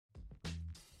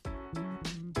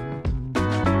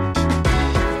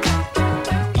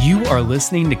are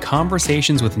listening to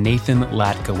Conversations with Nathan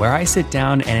Latka, where I sit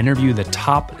down and interview the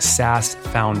top SaaS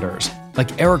founders,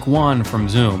 like Eric Wan from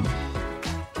Zoom.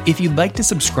 If you'd like to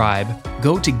subscribe,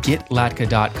 go to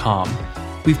getlatka.com.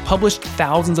 We've published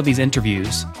thousands of these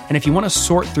interviews, and if you want to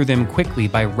sort through them quickly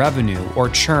by revenue or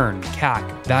churn,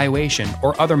 CAC, valuation,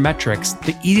 or other metrics,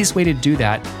 the easiest way to do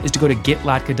that is to go to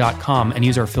getlatka.com and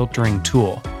use our filtering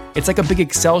tool. It's like a big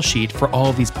Excel sheet for all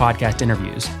of these podcast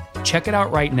interviews. Check it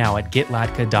out right now at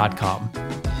getlatka.com.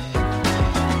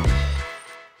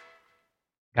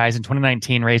 Guys, in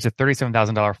 2019, raised a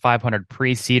 $37,000 500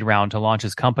 pre-seed round to launch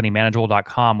his company,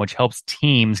 Manageable.com, which helps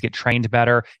teams get trained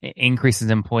better,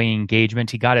 increases employee engagement.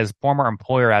 He got his former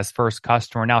employer as first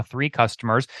customer, now 3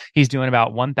 customers. He's doing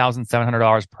about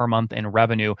 $1,700 per month in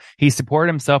revenue. He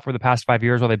supported himself for the past 5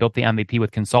 years while they built the MVP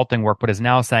with consulting work, but is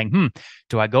now saying,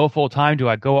 do I go full-time? Do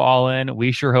I go all in?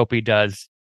 We sure hope he does.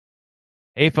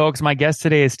 Hey, folks, my guest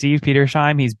today is Steve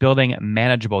Petersheim. He's building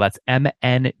Manageable. That's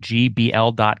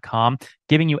mngbl.com,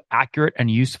 giving you accurate and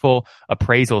useful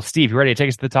appraisals. Steve, you ready to take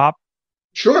us to the top?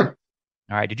 Sure.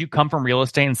 All right. Did you come from real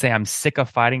estate and say, I'm sick of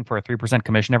fighting for a 3%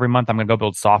 commission every month? I'm going to go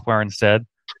build software instead?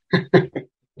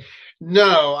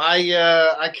 No,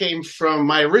 I came from,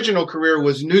 my original career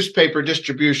was newspaper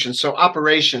distribution. So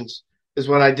operations is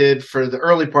what I did for the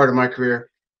early part of my career.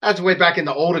 That's way back in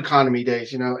the old economy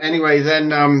days, Anyway,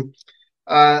 then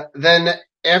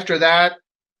after that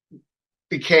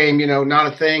became, not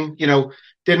a thing,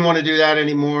 didn't want to do that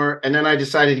anymore. And then I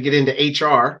decided to get into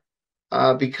HR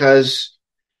because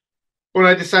when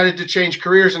I decided to change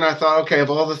careers and I thought, okay, of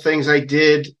all the things I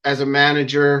did as a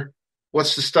manager,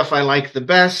 what's the stuff I like the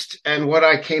best? And what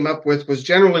I came up with was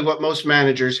generally what most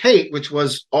managers hate, which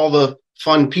was all the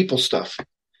fun people stuff,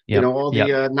 all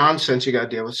the nonsense you got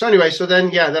to deal with. So anyway,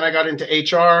 then I got into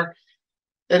HR.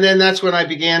 And then that's when I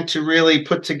began to really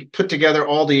put together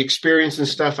all the experience and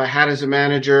stuff I had as a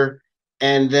manager,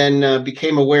 and then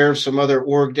became aware of some other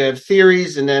org dev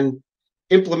theories, and then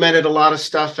implemented a lot of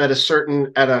stuff at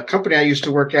a company I used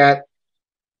to work at.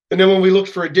 And then when we looked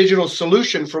for a digital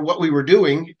solution for what we were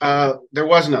doing, there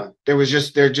was none. There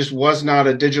just was not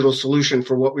a digital solution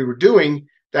for what we were doing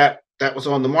that was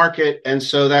on the market. And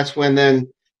so that's when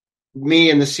then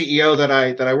me and the CEO that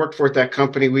I worked for at that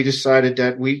company, we decided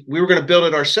that we were going to build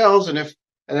it ourselves. And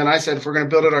then I said, if we're going to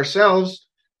build it ourselves,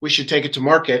 we should take it to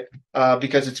market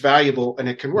because it's valuable and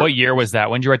it can work. What year was that?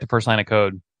 When did you write the first line of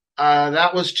code?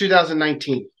 That was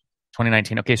 2019.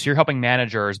 2019. Okay, so you're helping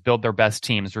managers build their best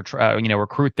teams,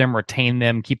 recruit them, retain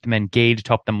them, keep them engaged,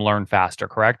 help them learn faster,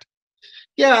 correct?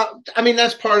 Yeah, I mean,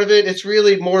 that's part of it. It's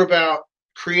really more about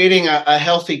creating a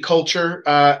healthy culture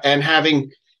and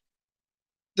having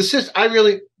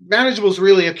Manageable is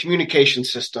really a communication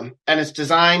system, and it's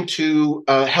designed to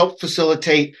help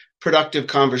facilitate productive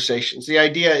conversations. The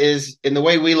idea is, in the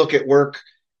way we look at work,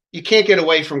 you can't get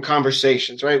away from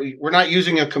conversations, right? We're not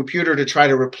using a computer to try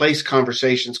to replace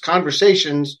conversations.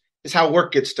 Conversations is how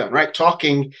work gets done, right?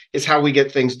 Talking is how we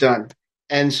get things done.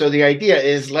 And so the idea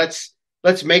is let's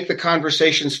make the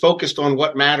conversations focused on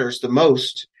what matters the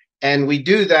most. And we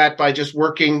do that by just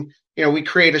working. We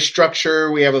create a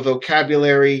structure, we have a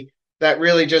vocabulary that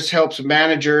really just helps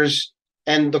managers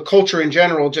and the culture in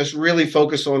general just really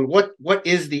focus on what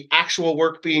is the actual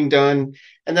work being done.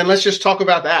 And then let's just talk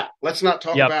about that. Let's not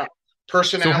talk about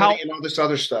personality and all this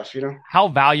other stuff, How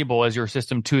valuable is your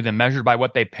system to them, measured by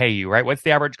what they pay you, right? What's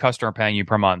the average customer paying you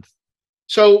per month?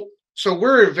 So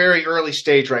we're at a very early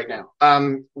stage right now.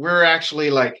 We're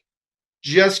actually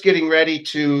just getting ready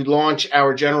to launch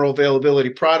our general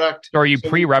availability product. So are you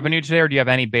pre-revenue today, or do you have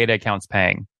any beta accounts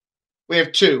paying? We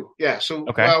have 2. Yeah. So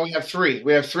okay. Well, we have 3.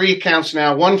 We have 3 accounts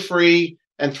now, 1 free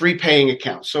and 3 paying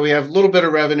accounts. So we have a little bit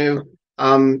of revenue.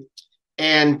 Well,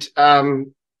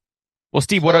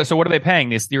 Steve, what are they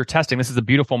paying? You're testing. This is a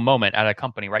beautiful moment at a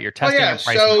company, right? You're testing your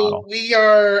pricing model. We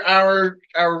are our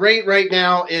rate right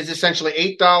now is essentially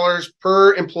 $8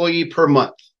 per employee per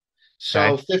month.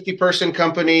 So 50-person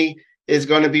company is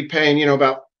going to be paying,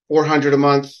 about $400 a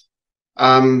month.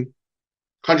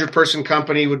 100-person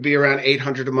company would be around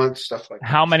 $800 a month, stuff like that.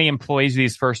 How many employees do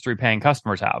these first 3 paying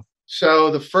customers have? So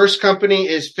the first company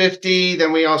is 50.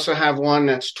 Then we also have one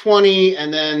that's 20,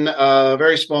 and then a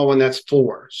very small one that's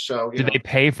 4. So do they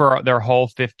pay for their whole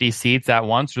 50 seats at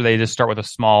once, or do they just start with a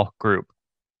small group?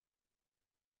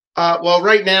 Well,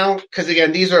 right now, because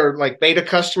again, these are like beta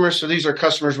customers, so these are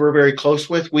customers we're very close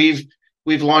with. We've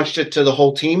launched it to the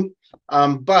whole team.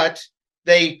 But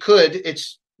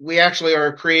we actually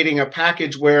are creating a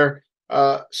package where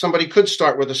somebody could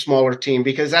start with a smaller team,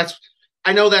 because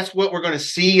I know that's what we're going to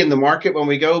see in the market when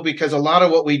we go, because a lot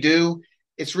of what we do,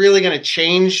 it's really going to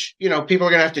change. People are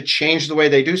going to have to change the way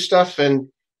they do stuff. And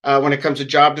when it comes to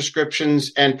job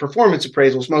descriptions and performance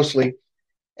appraisals mostly.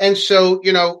 And so,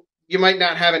 you might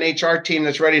not have an HR team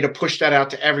that's ready to push that out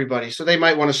to everybody. So they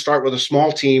might want to start with a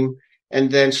small team and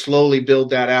then slowly build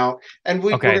that out. And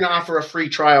we're going to offer a free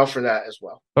trial for that as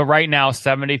well. But right now,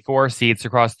 74 seats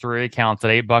across 3 accounts at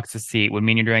 $8 a seat would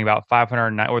mean you're doing about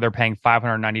they're paying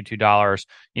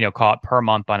 $592, call it per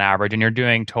month on average. And you're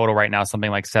doing total right now something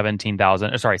like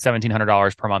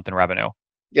 $1,700 per month in revenue.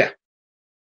 Yeah.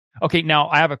 Okay, now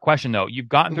I have a question though. You've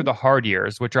gotten through the hard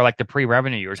years, which are like the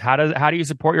pre-revenue years. How do you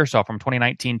support yourself from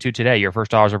 2019 to today, your first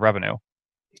dollars of revenue?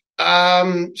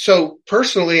 So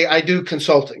personally, I do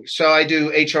consulting. So I do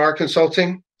HR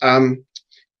consulting. And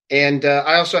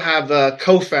I also have a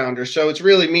co-founder. So it's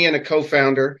really me and a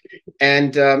co-founder.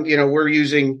 And,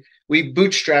 we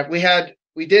bootstrap.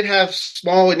 We did have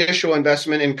small initial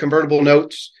investment in convertible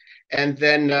notes. And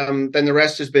then the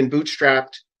rest has been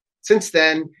bootstrapped since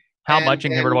then. How much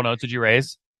in convertible notes did you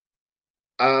raise?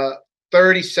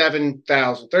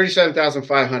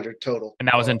 37,500 total. And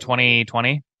that was in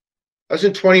 2020? That was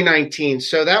in 2019.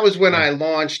 So that was when I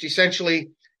launched.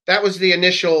 Essentially, that was the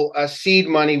initial seed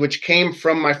money, which came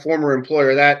from my former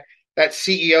employer. That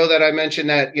CEO that I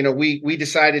mentioned that, we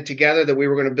decided together that we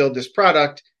were going to build this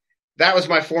product. That was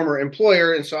my former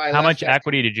employer. And so How much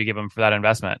equity did you give him for that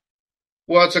investment?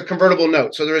 Well, it's a convertible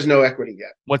note, so there is no equity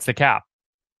yet. What's the cap?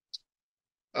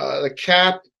 The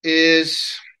cap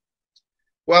is,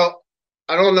 well,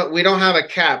 I don't know. We don't have a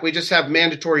cap. We just have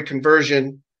mandatory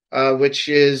conversion, which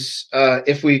is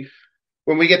when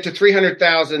we get to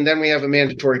 300,000, then we have a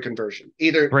mandatory conversion.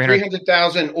 Either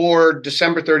 300,000 or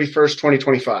December 31st,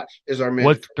 2025 is our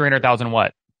mandatory. What's 300,000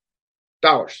 what?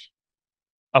 Dollars.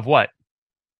 Of what?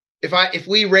 If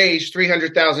we raise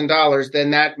 $300,000,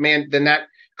 then that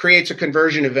creates a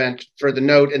conversion event for the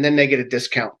note, and then they get a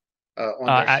discount.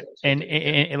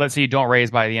 And let's say you don't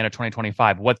raise by the end of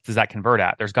 2025. What does that convert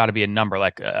at? There's got to be a number,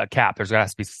 like a cap. There's got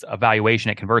to be a valuation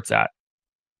it converts at.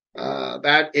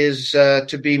 That is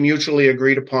to be mutually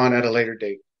agreed upon at a later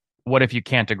date. What if you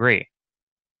can't agree?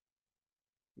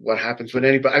 What happens with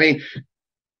anybody? I mean,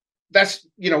 that's,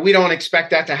 we don't expect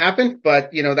that to happen,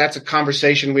 but that's a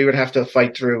conversation we would have to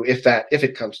fight through if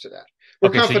it comes to that. We're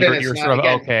confident so you're sort of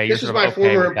okay. This is my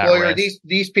former employer.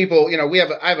 These people,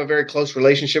 I have a very close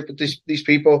relationship with these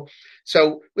people,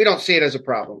 so we don't see it as a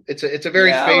problem. It's a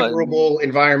very favorable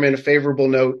environment, a favorable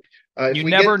note. You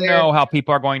never know how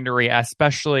people are going to react,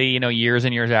 especially years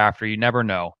and years after. You never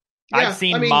know. Yeah, I've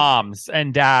seen moms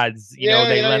and dads,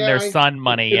 they lend their son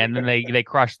money and then they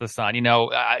crush the son.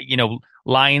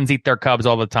 Lions eat their cubs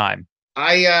all the time.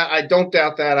 I don't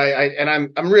doubt that.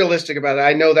 I'm realistic about it.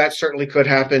 I know that certainly could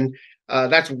happen.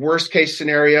 That's worst case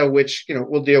scenario, which,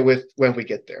 we'll deal with when we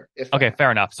get there. Okay, fair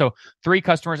enough. So 3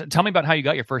 customers. Tell me about how you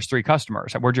got your first 3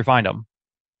 customers. Where'd you find them?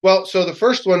 Well, so the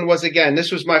first one was, again, this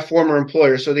was my former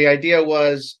employer. So the idea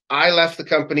was I left the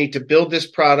company to build this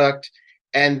product,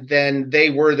 and then they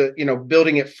were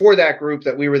building it for that group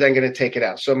that we were then going to take it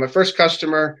out. So my first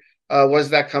customer was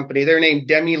that company. They're named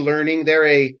Demi Learning.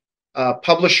 They're a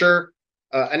publisher,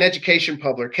 an education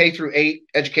publisher, K through 8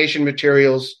 education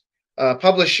materials.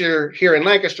 Publisher here in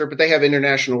Lancaster, but they have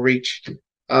international reach.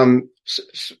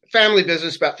 Family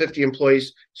business, about 50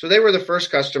 employees. So they were the first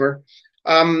customer.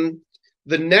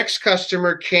 The next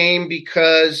customer came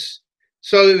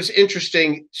so it was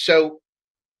interesting. So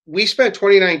we spent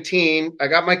 2019, I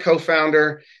got my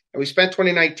co-founder, and we spent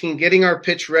 2019 getting our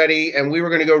pitch ready, and we were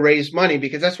going to go raise money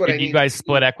because that's what I need. You guys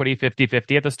split equity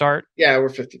 50-50 at the start? Yeah, we're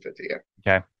 50-50, yeah.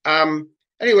 Okay.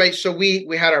 Anyway, so we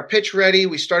had our pitch ready.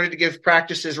 We started to give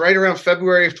practices right around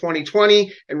February of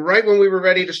 2020. And right when we were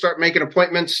ready to start making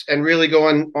appointments and really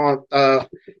going on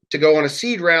to go on a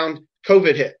seed round,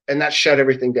 COVID hit, and that shut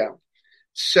everything down.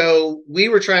 So we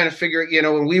were trying to figure,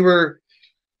 and we're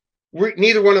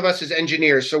neither one of us is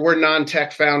engineers. So we're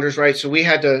non-tech founders, right? So we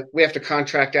have to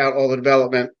contract out all the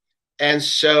development. And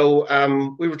so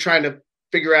we were trying to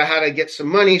figure out how to get some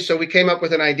money. So we came up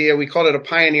with an idea. We called it a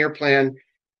pioneer plan.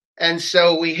 And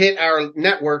so we hit our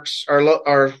networks,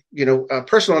 our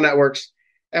personal networks,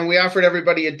 and we offered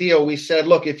everybody a deal. We said,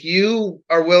 look, if you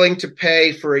are willing to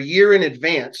pay for a year in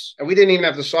advance, and we didn't even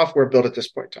have the software built at this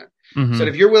point in time. Mm-hmm. So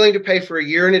if you're willing to pay for a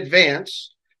year in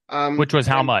advance. Which was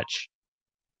how much?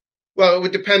 Well, it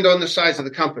would depend on the size of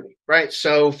the company, right?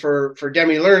 So for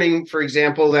Demi Learning, for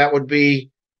example, that would be,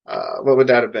 what would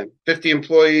that have been? 50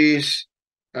 employees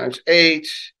times 8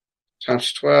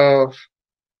 times 12.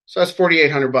 So that's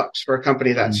 $4,800 for a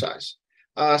company that size.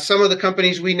 Some of the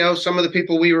companies we know, some of the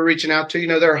people we were reaching out to,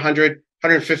 there are 100,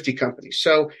 150 companies.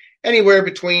 So anywhere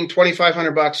between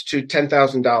 $2,500 to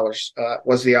 $10,000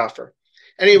 was the offer.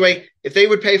 Anyway, if they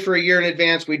would pay for a year in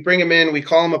advance, we'd bring them in, we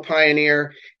call them a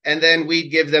pioneer, and then we'd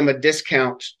give them a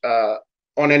discount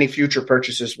on any future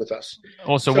purchases with us.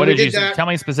 Well, so So what we did did you that tell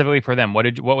me specifically for them? What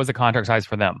was the contract size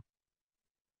for them?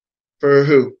 for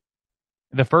who?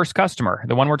 The first customer,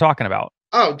 the one we're talking about.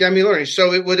 Oh, Demi Learning.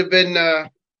 So it would have been, I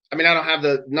mean, I don't have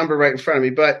the number right in front of me,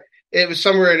 but it was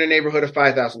somewhere in the neighborhood of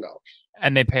 $5,000.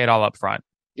 And they pay it all up front.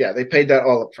 Yeah, they paid that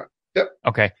all up front. Yep.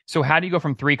 Okay. So how do you go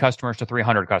from 3 customers to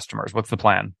 300 customers? What's the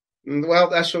plan? Well,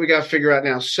 that's what we got to figure out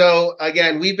now. So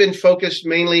again, we've been focused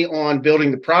mainly on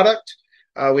building the product.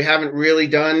 We haven't really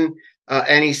done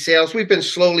any sales. We've been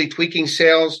slowly tweaking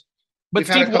sales. But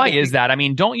Steve, why is that? I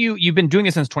mean, you've been doing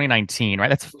this since 2019, right?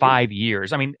 That's 5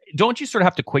 years. I mean, don't you sort of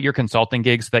have to quit your consulting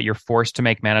gigs so that you're forced to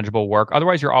make manageable work?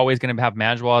 Otherwise, you're always going to have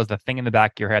manageable as the thing in the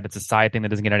back of your head that's a side thing that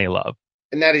doesn't get any love.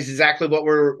 And that is exactly what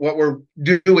we're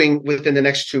doing within the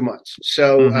next 2 months.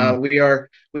 So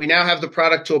we now have the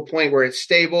product to a point where it's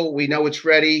stable. We know it's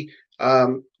ready.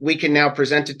 We can now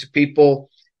present it to people,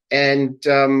 and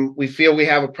we feel we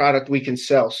have a product we can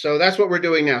sell. So that's what we're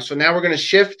doing now. So now we're going to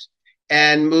shift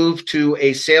and move to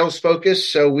a sales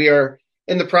focus. So we are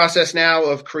in the process now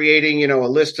of creating, a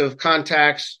list of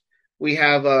contacts. We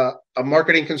have a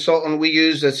marketing consultant we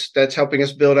use that's helping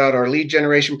us build out our lead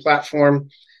generation platform.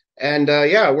 And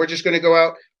we're just going to go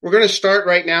out. We're going to start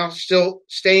right now, still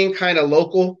staying kind of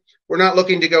local. We're not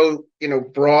looking to go,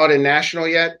 broad and national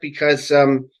yet because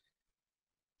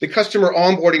the customer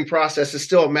onboarding process is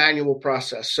still a manual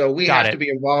process. So we have to be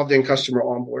involved in customer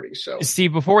onboarding. So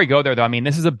Steve, before we go there, though, I mean,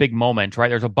 this is a big moment, right?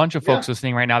 There's a bunch of folks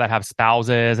listening right now that have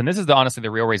spouses. And this is honestly the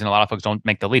real reason a lot of folks don't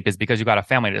make the leap is because you've got a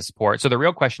family to support. So the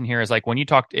real question here is like, when you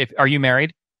talk, are you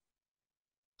married?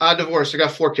 Divorced. I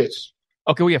got 4 kids.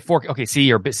 Okay, we have 4. Okay,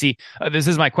 this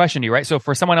is my question to you, right? So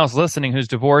for someone else listening who's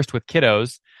divorced with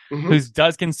kiddos, who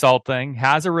does consulting,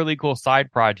 has a really cool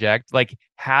side project, like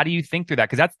how do you think through that?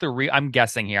 Because that's I'm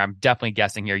guessing here. I'm definitely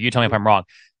guessing here. You tell me if I'm wrong.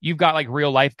 You've got like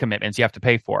real life commitments you have to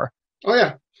pay for. Oh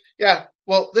yeah, yeah.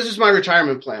 Well, this is my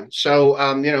retirement plan. So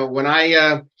when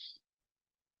I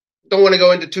don't want to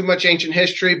go into too much ancient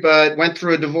history, but went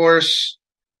through a divorce.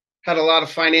 Had a lot of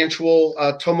financial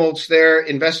tumults there,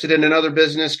 invested in another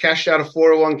business, cashed out a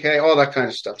 401k, all that kind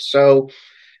of stuff. So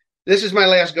this is my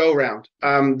last go round.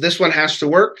 This one has to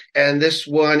work, and this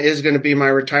one is going to be my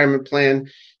retirement plan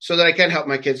so that I can help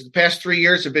my kids. The past 3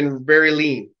 years have been very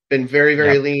lean, been very,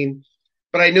 very lean,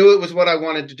 but I knew it was what I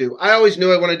wanted to do. I always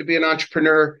knew I wanted to be an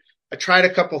entrepreneur. I tried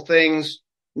a couple things.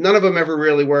 None of them ever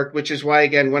really worked, which is why,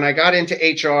 again, when I got into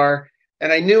HR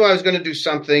and I knew I was going to do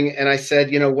something, and I said,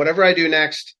 whatever I do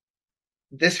next,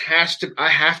 I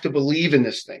have to believe in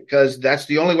this thing because that's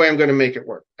the only way I'm going to make it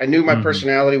work. I knew my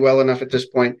personality well enough at this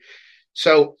point.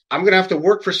 So I'm going to have to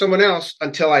work for someone else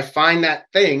until I find that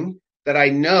thing that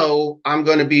I know I'm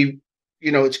going to be,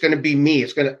 it's going to be me.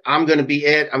 I'm going to be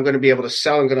it. I'm going to be able to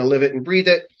sell. I'm going to live it and breathe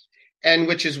it. And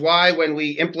which is why when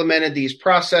we implemented these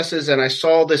processes and I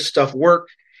saw this stuff work,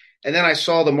 and then I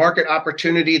saw the market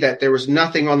opportunity that there was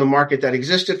nothing on the market that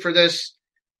existed for this,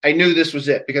 I knew this was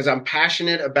it because I'm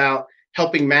passionate about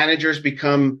helping managers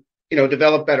become,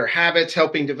 develop better habits,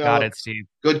 helping develop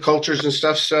good cultures and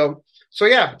stuff. So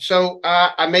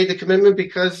I made the commitment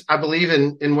because I believe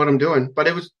in what I'm doing. But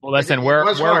it was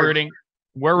we're rooting.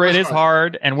 It is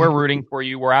hard, and we're rooting for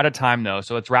you. We're out of time though,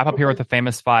 so let's wrap up here with the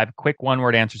famous 5 quick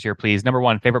 1-word answers here, please. Number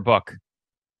 1, favorite book.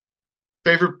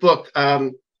 Favorite book,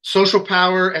 Social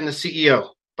Power and the CEO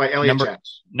by Elliot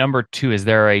James. Number 2, is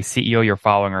there a CEO you're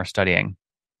following or studying?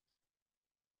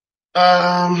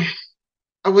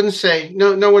 I wouldn't say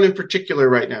no one in particular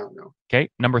right now. No. Okay.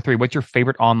 Number 3, what's your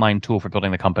favorite online tool for building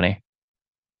the company?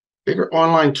 Favorite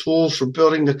online tool for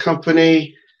building the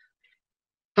company.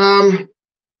 The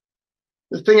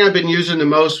thing I've been using the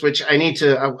most, which I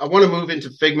want to move into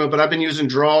Figma, but I've been using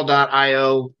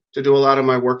draw.io to do a lot of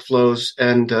my workflows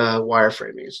and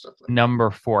wireframing and stuff like that. Number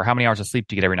 4, how many hours of sleep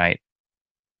do you get every night?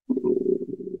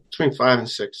 Between 5 and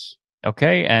 6.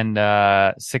 Okay, and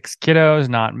 6 kiddos,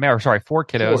 not married. Sorry, 4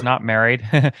 kiddos, 4. Not married.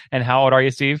 And how old are you,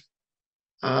 Steve?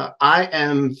 I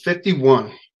am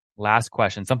 51. Last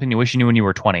question. Something you wish you knew when you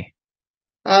were 20.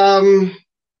 That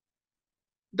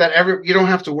you don't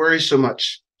have to worry so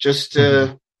much. Just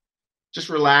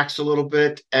relax a little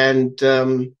bit and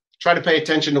try to pay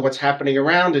attention to what's happening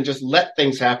around and just let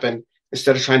things happen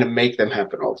instead of trying to make them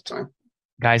happen all the time.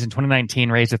 Guys, in 2019,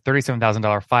 raised a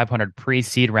 $37,000 500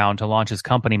 pre-seed round to launch his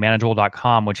company,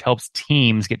 Manageable.com, which helps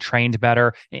teams get trained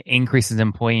better, increases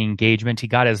employee engagement. He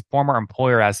got his former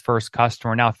employer as first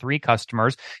customer, now 3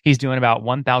 customers. He's doing about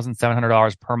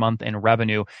 $1,700 per month in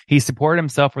revenue. He supported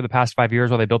himself for the past 5 years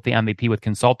while they built the MVP with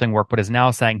consulting work, but is now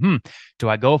saying, do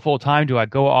I go full time? Do I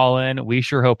go all in? We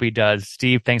sure hope he does.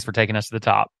 Steve, thanks for taking us to the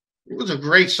top. It was a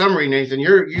great summary, Nathan.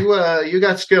 You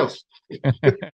got skills.